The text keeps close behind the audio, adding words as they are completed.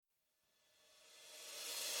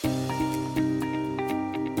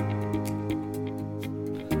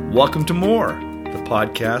Welcome to More, the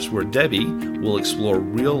podcast where Debbie will explore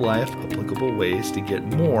real-life applicable ways to get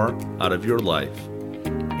more out of your life.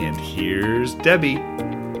 And here's Debbie.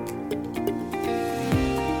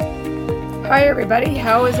 Hi, everybody.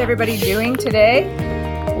 How is everybody doing today?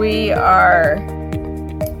 Here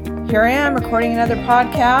I am recording another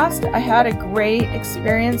podcast. I had a great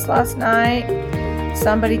experience last night.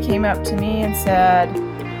 Somebody came up to me and said,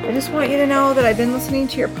 I just want you to know that I've been listening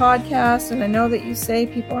to your podcast, and I know that you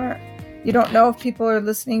say you don't know if people are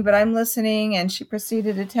listening, but I'm listening. And she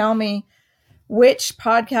proceeded to tell me which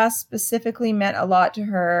podcast specifically meant a lot to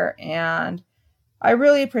her. And I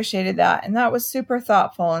really appreciated that. And that was super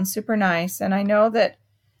thoughtful and super nice. And I know that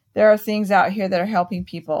there are things out here that are helping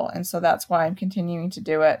people. And so that's why I'm continuing to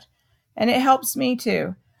do it. And it helps me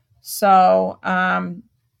too. So,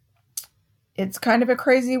 it's kind of a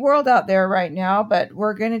crazy world out there right now, but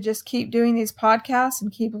we're going to just keep doing these podcasts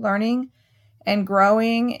and keep learning and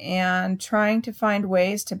growing and trying to find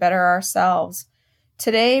ways to better ourselves.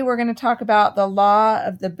 Today, we're going to talk about the law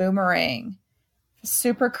of the boomerang.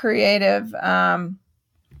 Super creative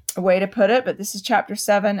way to put it, but this is chapter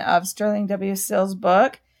 7 of Sterling W. Sills'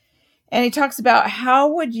 book. And he talks about how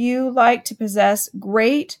would you like to possess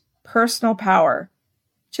great personal power?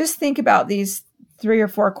 Just think about these 3 or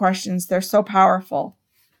 4 questions. They're so powerful.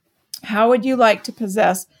 How would you like to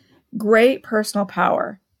possess great personal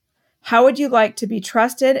power? How would you like to be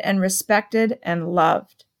trusted and respected and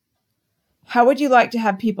loved? How would you like to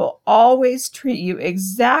have people always treat you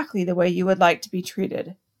exactly the way you would like to be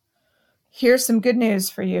treated? Here's some good news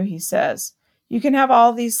for you, he says. You can have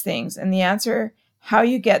all these things, and the answer, how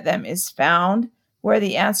you get them, is found where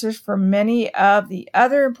the answers for many of the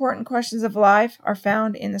other important questions of life are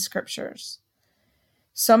found in the scriptures.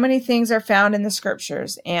 So many things are found in the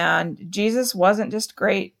scriptures, and Jesus wasn't just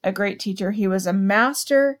a great teacher. He was a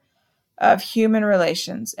master of human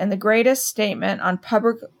relations, and the greatest statement on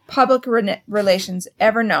public relations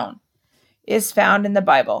ever known is found in the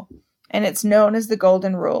Bible, and it's known as the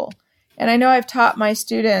Golden Rule. And I know I've taught my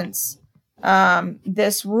students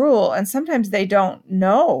this rule, and sometimes they don't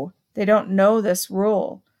know this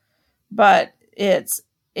rule, but it's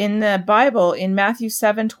in the Bible. In Matthew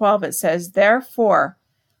 7:12, it says, "Therefore,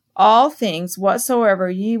 all things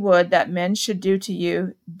whatsoever ye would that men should do to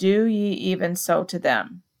you, do ye even so to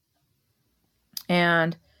them."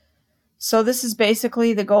 And so this is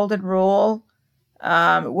basically the golden rule.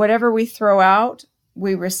 Whatever we throw out,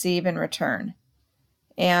 we receive in return.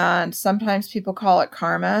 And sometimes people call it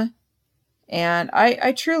karma. And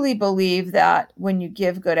I truly believe that when you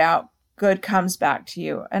give good out, good comes back to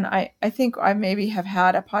you. And I think I maybe have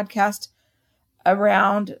had a podcast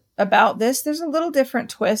around about this. There's a little different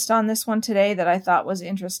twist on this one today that I thought was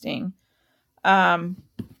interesting. But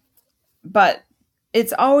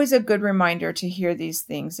it's always a good reminder to hear these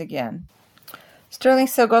things again. Sterling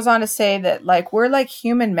still goes on to say that we're like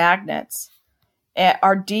human magnets.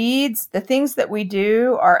 Our deeds, the things that we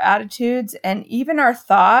do, our attitudes, and even our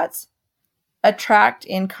thoughts attract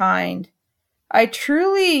in kind. I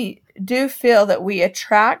truly do feel that we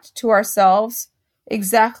attract to ourselves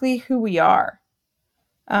exactly who we are.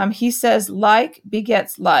 He says, like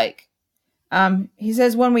begets like. He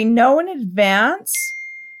says, when we know in advance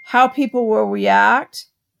how people will react,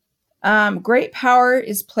 great power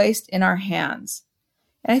is placed in our hands.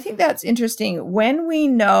 And I think that's interesting. When we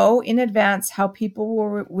know in advance how people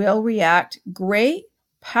will react, great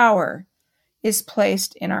power is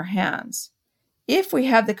placed in our hands, if we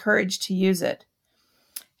have the courage to use it.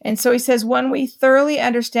 And so he says, when we thoroughly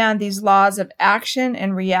understand these laws of action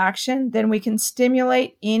and reaction, then we can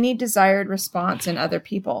stimulate any desired response in other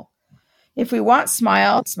people. If we want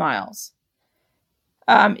smiles.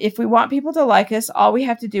 If we want people to like us, all we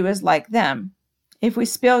have to do is like them. If we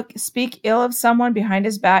speak ill of someone behind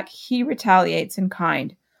his back, he retaliates in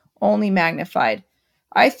kind, only magnified.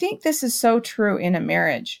 I think this is so true in a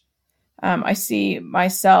marriage. I see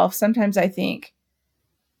myself, sometimes I think,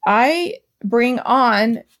 I bring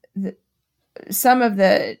on some of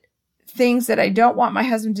the things that I don't want my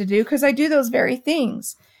husband to do because I do those very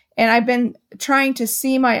things. And I've been trying to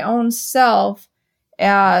see my own self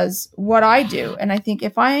as what I do. And I think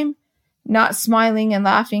if I'm not smiling and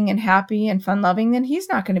laughing and happy and fun-loving, then he's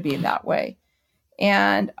not going to be that way.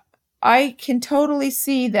 And I can totally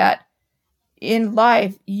see that in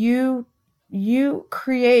life, you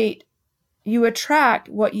attract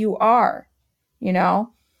what you are,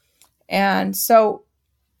 And so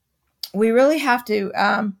we really have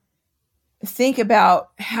to think about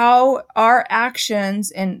how our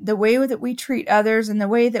actions and the way that we treat others and the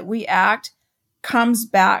way that we act comes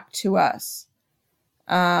back to us.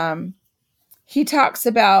 he talks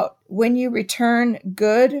about when you return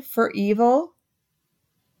good for evil,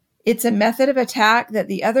 it's a method of attack that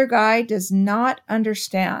the other guy does not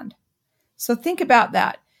understand. So think about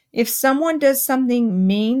that. If someone does something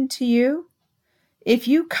mean to you, if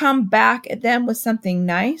you come back at them with something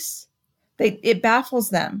nice, it baffles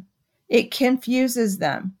them. It confuses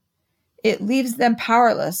them. It leaves them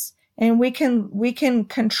powerless. And we can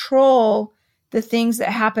control the things that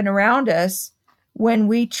happen around us when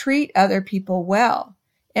we treat other people well.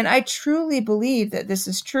 And I truly believe that this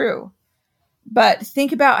is true. But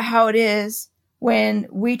think about how it is when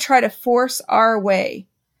we try to force our way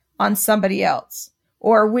on somebody else,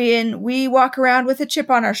 or when we walk around with a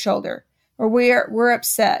chip on our shoulder, or we're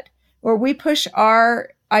upset, or we push our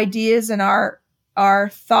ideas and our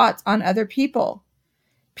thoughts on other people.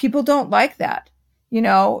 People don't like that. You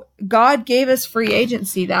know, God gave us free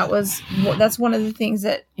agency. That's one of the things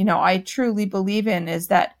that, you know, I truly believe in, is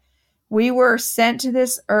that we were sent to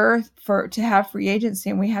this earth to have free agency,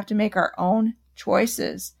 and we have to make our own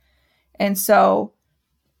choices. And so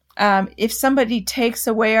if somebody takes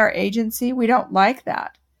away our agency, we don't like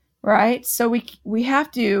that, right? So we have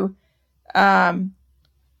to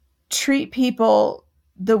treat people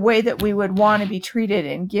the way that we would want to be treated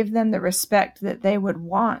and give them the respect that they would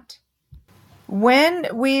want. When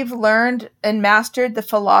we've learned and mastered the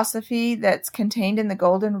philosophy that's contained in the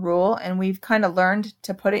Golden Rule, and we've kind of learned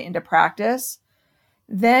to put it into practice,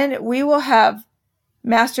 then we will have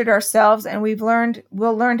mastered ourselves, and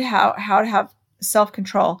we'll learn how to have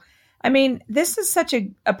self-control. I mean, this is such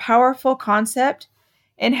a powerful concept.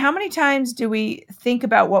 And how many times do we think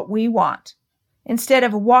about what we want instead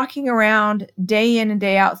of walking around day in and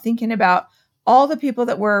day out thinking about all the people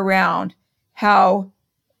that we're around,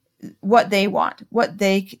 what they want, what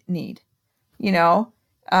they need? You know,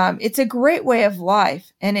 it's a great way of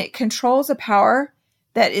life, and it controls a power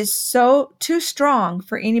that is so too strong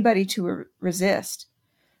for anybody to resist.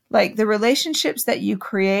 Like the relationships that you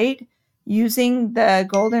create using the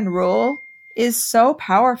Golden Rule is so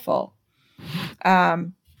powerful.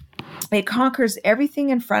 It conquers everything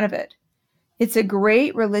in front of it. It's a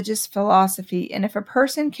great religious philosophy, and if a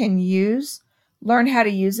person can learn how to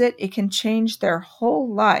use it, it can change their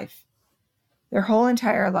whole life, their whole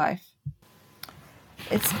entire life.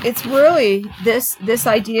 It's really, this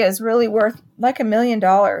idea is really worth like $1 million.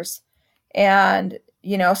 And,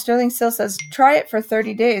 you know, Sterling Still says, try it for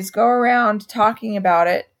 30 days. Go around talking about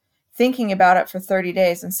it, thinking about it for 30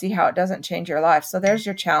 days and see how it doesn't change your life. So there's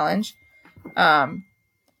your challenge.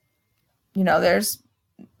 You know, there's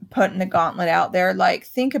putting the gauntlet out there. Like,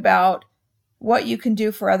 think about what you can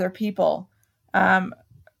do for other people.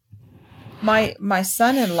 My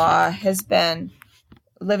son-in-law has been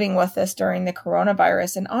living with us during the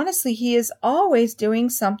coronavirus, and honestly, he is always doing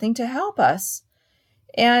something to help us,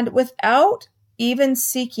 and without even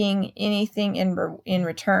seeking anything in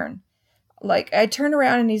return. Like, I turn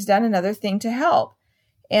around and he's done another thing to help,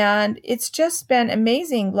 and it's just been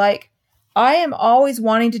amazing. Like, I am always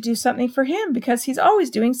wanting to do something for him because he's always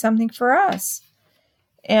doing something for us,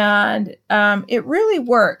 and it really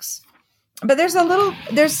works. But there's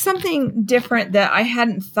something different that I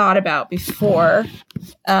hadn't thought about before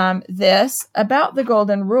this about the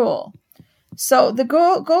Golden Rule. So the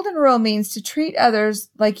Golden Rule means to treat others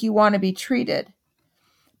like you want to be treated.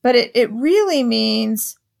 But it really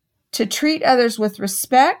means to treat others with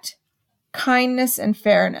respect, kindness, and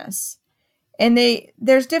fairness. And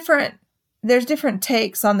there's different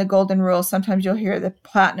takes on the Golden Rule. Sometimes you'll hear the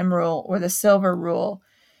Platinum Rule or the Silver Rule.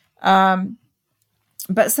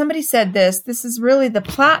 But somebody said this is really the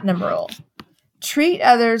Platinum Rule. Treat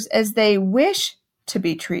others as they wish to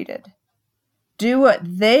be treated. Do what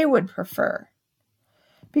they would prefer.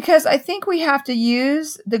 Because I think we have to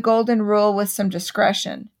use the Golden Rule with some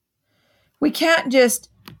discretion. We can't just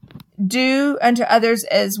do unto others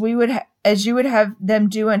as you would have them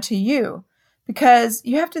do unto you. Because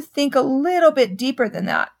you have to think a little bit deeper than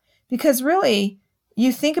that. Because really,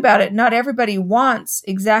 you think about it, not everybody wants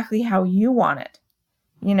exactly how you want it.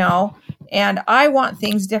 You know, and I want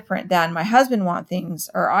things different than my husband wants things,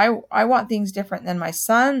 or I want things different than my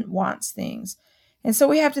son wants things. And so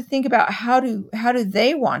we have to think about how do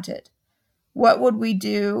they want it? What would we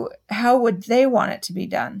do? How would they want it to be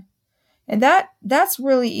done? And that's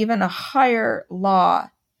really even a higher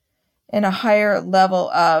law and a higher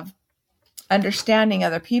level of understanding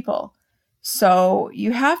other people. So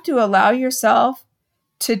you have to allow yourself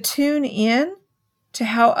to tune in to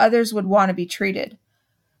how others would want to be treated.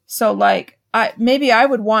 So like, maybe I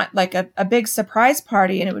would want like a big surprise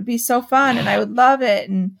party, and it would be so fun, and I would love it,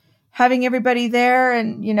 and having everybody there,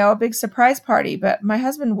 and, you know, a big surprise party. But my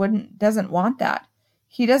husband doesn't want that.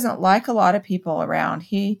 he doesn't like a lot of people around.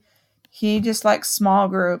 He just likes small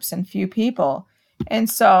groups and few people. And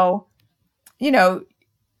so,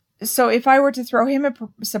 so if I were to throw him a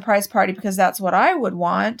surprise party because that's what I would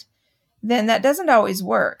want, then that doesn't always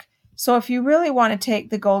work. So if you really want to take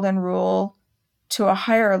the golden rule to a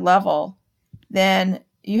higher level, then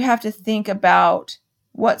you have to think about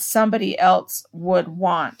what somebody else would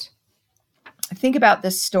want. Think about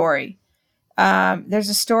this story. There's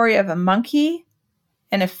a story of a monkey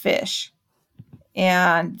and a fish.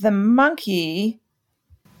 And the monkey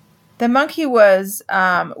was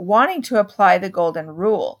wanting to apply the golden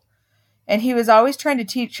rule. And he was always trying to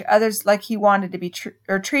teach others like he wanted to be,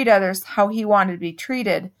 or treat others how he wanted to be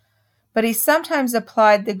treated. But he sometimes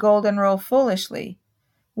applied the golden rule foolishly.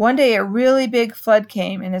 One day a really big flood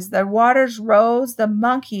came, and as the waters rose, the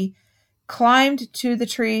monkey climbed to the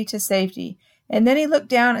tree to safety. And then he looked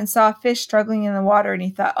down and saw a fish struggling in the water, and he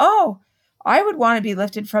thought, oh, I would want to be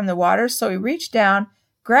lifted from the water. So he reached down,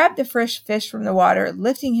 grabbed the fresh fish from the water,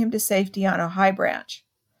 lifting him to safety on a high branch.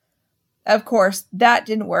 Of course, that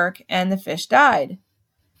didn't work, and the fish died.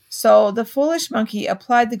 So the foolish monkey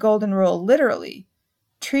applied the golden rule literally.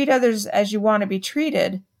 Treat others as you want to be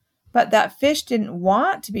treated, but that fish didn't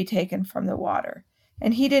want to be taken from the water.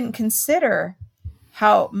 And he didn't consider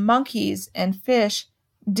how monkeys and fish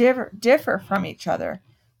differ from each other.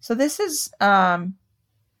 So this is something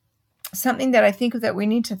that I think that we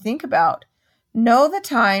need to think about. Know the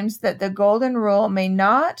times that the golden rule may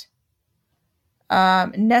not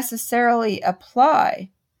necessarily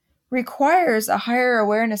apply. Requires a higher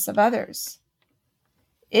awareness of others.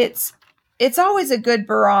 It's always a good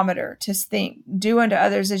barometer to think, do unto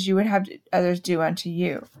others as you would have others do unto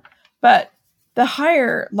you. But the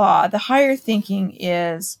higher law, the higher thinking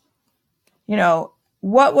is,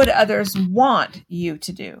 what would others want you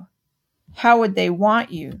to do? How would they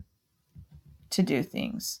want you to do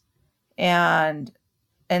things? And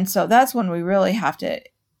so that's when we really have to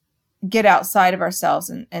get outside of ourselves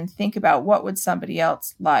and think about what would somebody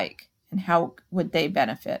else like and how would they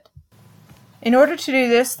benefit. In order to do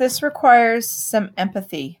this requires some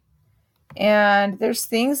empathy. And there's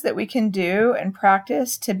things that we can do and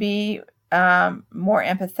practice to be more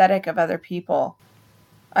empathetic of other people.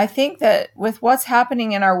 I think that with what's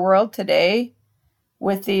happening in our world today,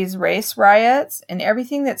 with these race riots and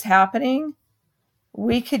everything that's happening,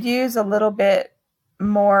 we could use a little bit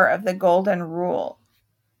more of the golden rule.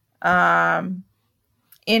 In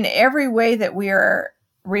every way that we are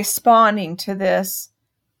responding to this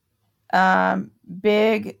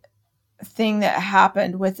big thing that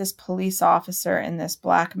happened with this police officer and this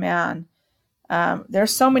black man.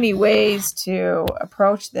 There's so many ways to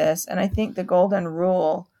approach this, and I think the golden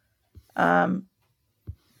rule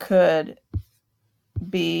could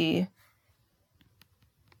be,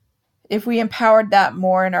 if we empowered that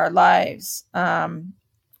more in our lives.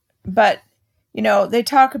 But, they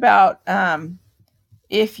talk about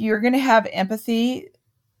if you're going to have empathy,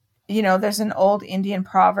 there's an old Indian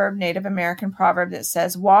proverb, Native American proverb that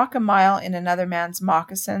says, walk a mile in another man's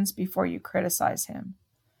moccasins before you criticize him.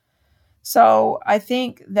 So I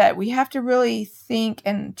think that we have to really think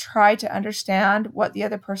and try to understand what the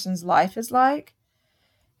other person's life is like.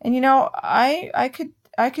 And, I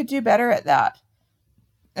could do better at that,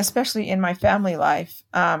 especially in my family life.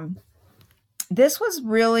 This was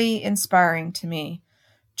really inspiring to me.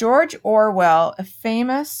 George Orwell, a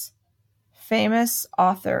famous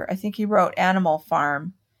author. I think he wrote Animal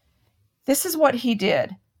Farm. This is what he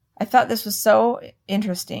did. I thought this was so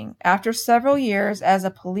interesting. After several years as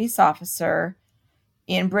a police officer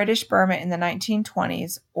in British Burma in the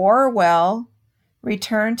 1920s, Orwell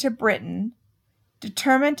returned to Britain,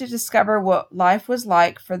 determined to discover what life was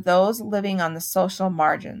like for those living on the social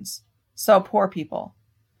margins, so poor people.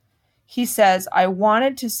 He says, I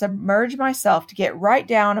wanted to submerge myself to get right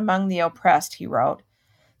down among the oppressed, he wrote.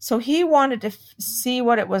 So he wanted to see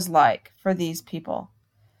what it was like for these people.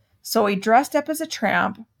 So he dressed up as a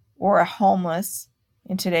tramp or a homeless,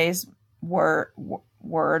 in today's word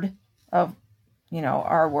of,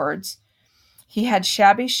 our words. He had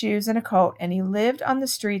shabby shoes and a coat, and he lived on the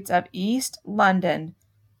streets of East London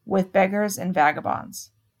with beggars and vagabonds.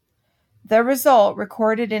 The result,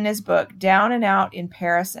 recorded in his book Down and Out in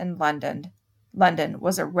Paris and London,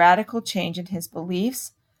 was a radical change in his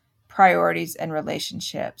beliefs, priorities, and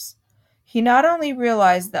relationships. He not only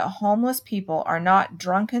realized that homeless people are not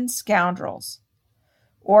drunken scoundrels.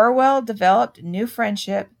 Orwell developed new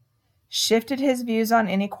friendship, shifted his views on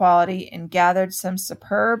inequality, and gathered some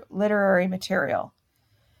superb literary material.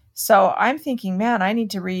 So I'm thinking, man, I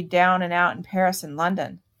need to read Down and Out in Paris and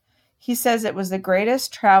London. He says it was the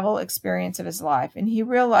greatest travel experience of his life, and he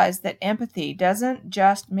realized that empathy doesn't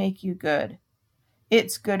just make you good.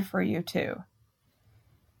 It's good for you too.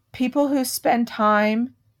 People who spend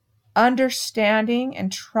time understanding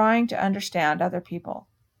and trying to understand other people.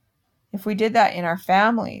 If we did that in our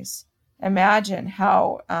families, imagine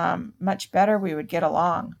how much better we would get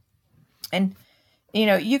along. And,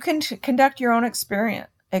 you can conduct your own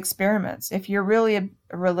experiments. If you're really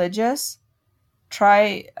religious,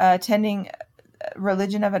 try attending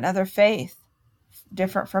religion of another faith,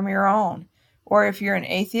 different from your own. Or if you're an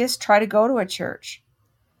atheist, try to go to a church.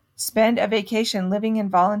 Spend a vacation living and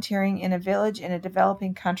volunteering in a village in a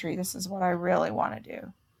developing country. This is what I really want to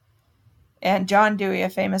do. And John Dewey, a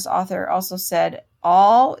famous author, also said,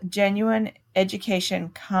 all genuine education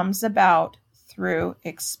comes about through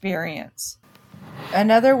experience.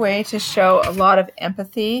 Another way to show a lot of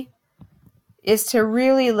empathy is to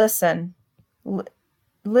really listen.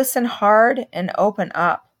 Listen hard and open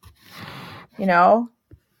up.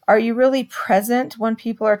 Are you really present when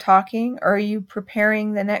people are talking, or are you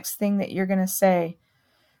preparing the next thing that you're going to say?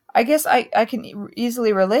 I guess I can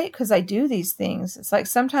easily relate because I do these things. It's like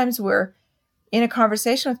sometimes we're in a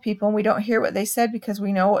conversation with people and we don't hear what they said because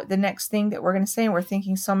we know what the next thing that we're going to say, and we're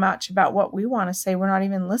thinking so much about what we want to say, we're not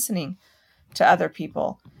even listening to other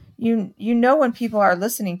people. You know when people are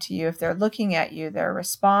listening to you, if they're looking at you, they're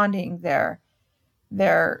responding, they're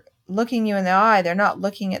looking you in the eye, they're not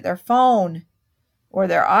looking at their phone or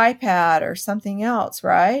their iPad or something else,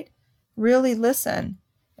 right? Really listen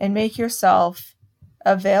and make yourself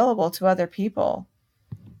available to other people.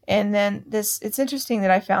 And then it's interesting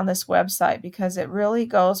that I found this website because it really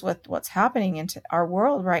goes with what's happening into our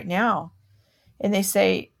world right now. And they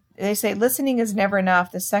say listening is never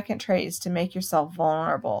enough. The second trait is to make yourself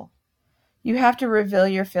vulnerable. You have to reveal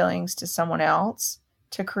your feelings to someone else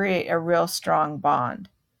to create a real strong bond.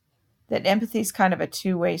 That empathy is kind of a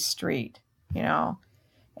two-way street,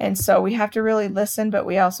 And so we have to really listen, but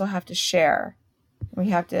we also have to share. We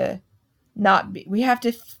have to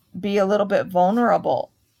be a little bit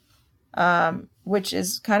vulnerable, which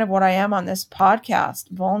is kind of what I am on this podcast,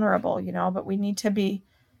 vulnerable, but we need to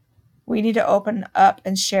open up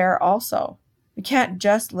and share also. We can't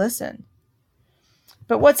just listen.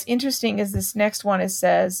 But what's interesting is this next one, it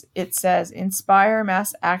says, inspire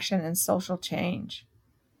mass action and social change.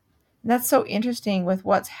 And that's so interesting with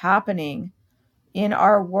what's happening in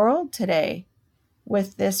our world today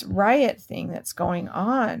with this riot thing that's going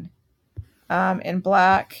on. And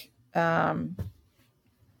Black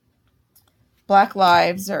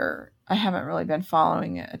lives are, I haven't really been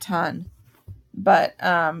following it a ton, but,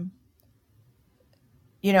 I'm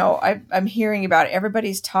hearing about it.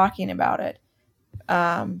 Everybody's talking about it.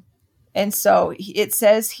 And so it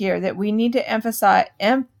says here that we need to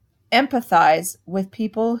empathize with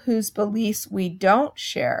people whose beliefs we don't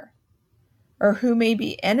share or who may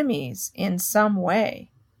be enemies in some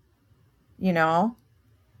way, empathizing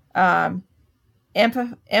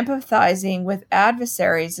with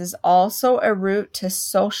adversaries is also a route to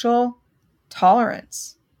social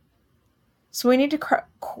tolerance. So we need to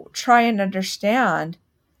try and understand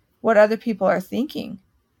what other people are thinking,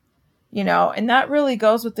 and that really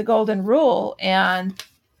goes with the golden rule. And,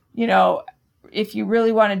 if you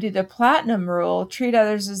really want to do the platinum rule, treat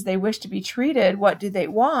others as they wish to be treated. What do they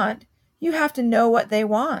want? You have to know what they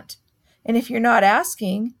want. And if you're not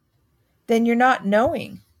asking, then you're not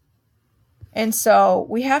knowing. And so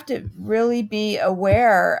we have to really be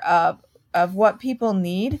aware of what people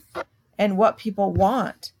need and what people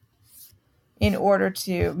want in order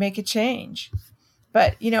to make a change.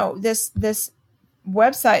 But, this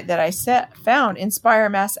website that I found, Inspire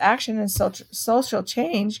Mass Action and Social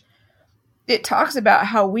Change, it talks about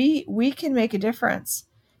how we can make a difference.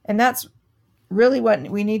 And that's really what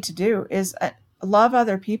we need to do, is love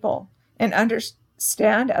other people and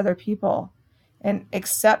understand other people and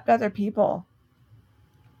accept other people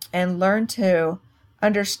and learn to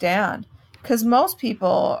understand. Because most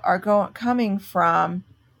people are coming from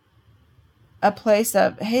a place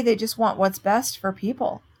of, hey, they just want what's best for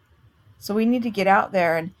people. So we need to get out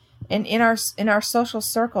there and in our social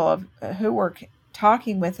circle of who we're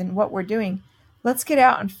talking with and what we're doing, let's get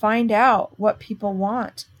out and find out what people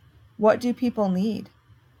want. What do people need?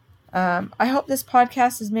 I hope this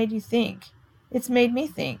podcast has made you think. It's made me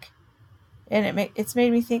think. And it's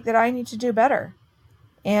made me think that I need to do better.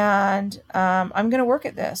 And I'm going to work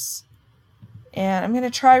at this. And I'm going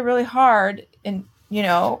to try really hard and,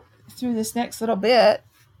 through this next little bit.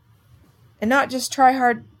 And not just try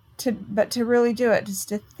hard, but to really do it. Just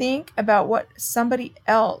to think about what somebody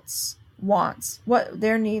else wants, what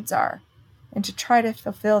their needs are, and to try to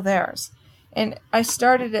fulfill theirs. And I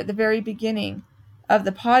started at the very beginning of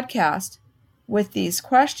the podcast with these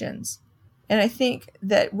questions. And I think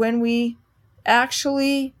that when we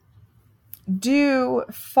actually do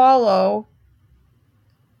follow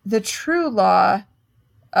the true law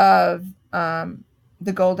of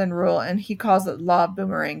the golden rule, and he calls it law of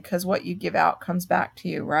boomerang, because what you give out comes back to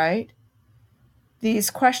you, right? These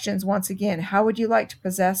questions, once again, how would you like to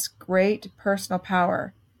possess great personal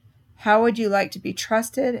power? How would you like to be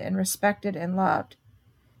trusted and respected and loved?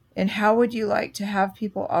 And how would you like to have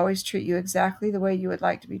people always treat you exactly the way you would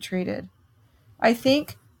like to be treated? I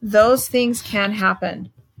think those things can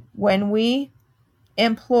happen when we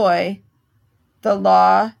employ the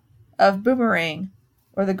law of boomerang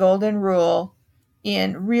or the golden rule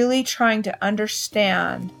in really trying to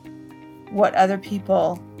understand what other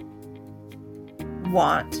people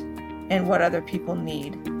want and what other people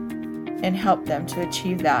need and help them to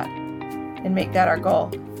achieve that and make that our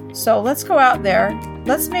goal. So let's go out there.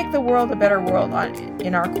 Let's make the world a better world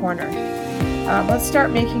in our corner. Let's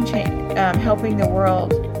start making change, helping the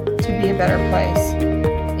world to be a better place,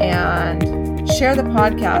 and share the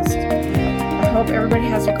podcast. I hope everybody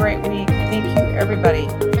has a great week. Thank you, everybody.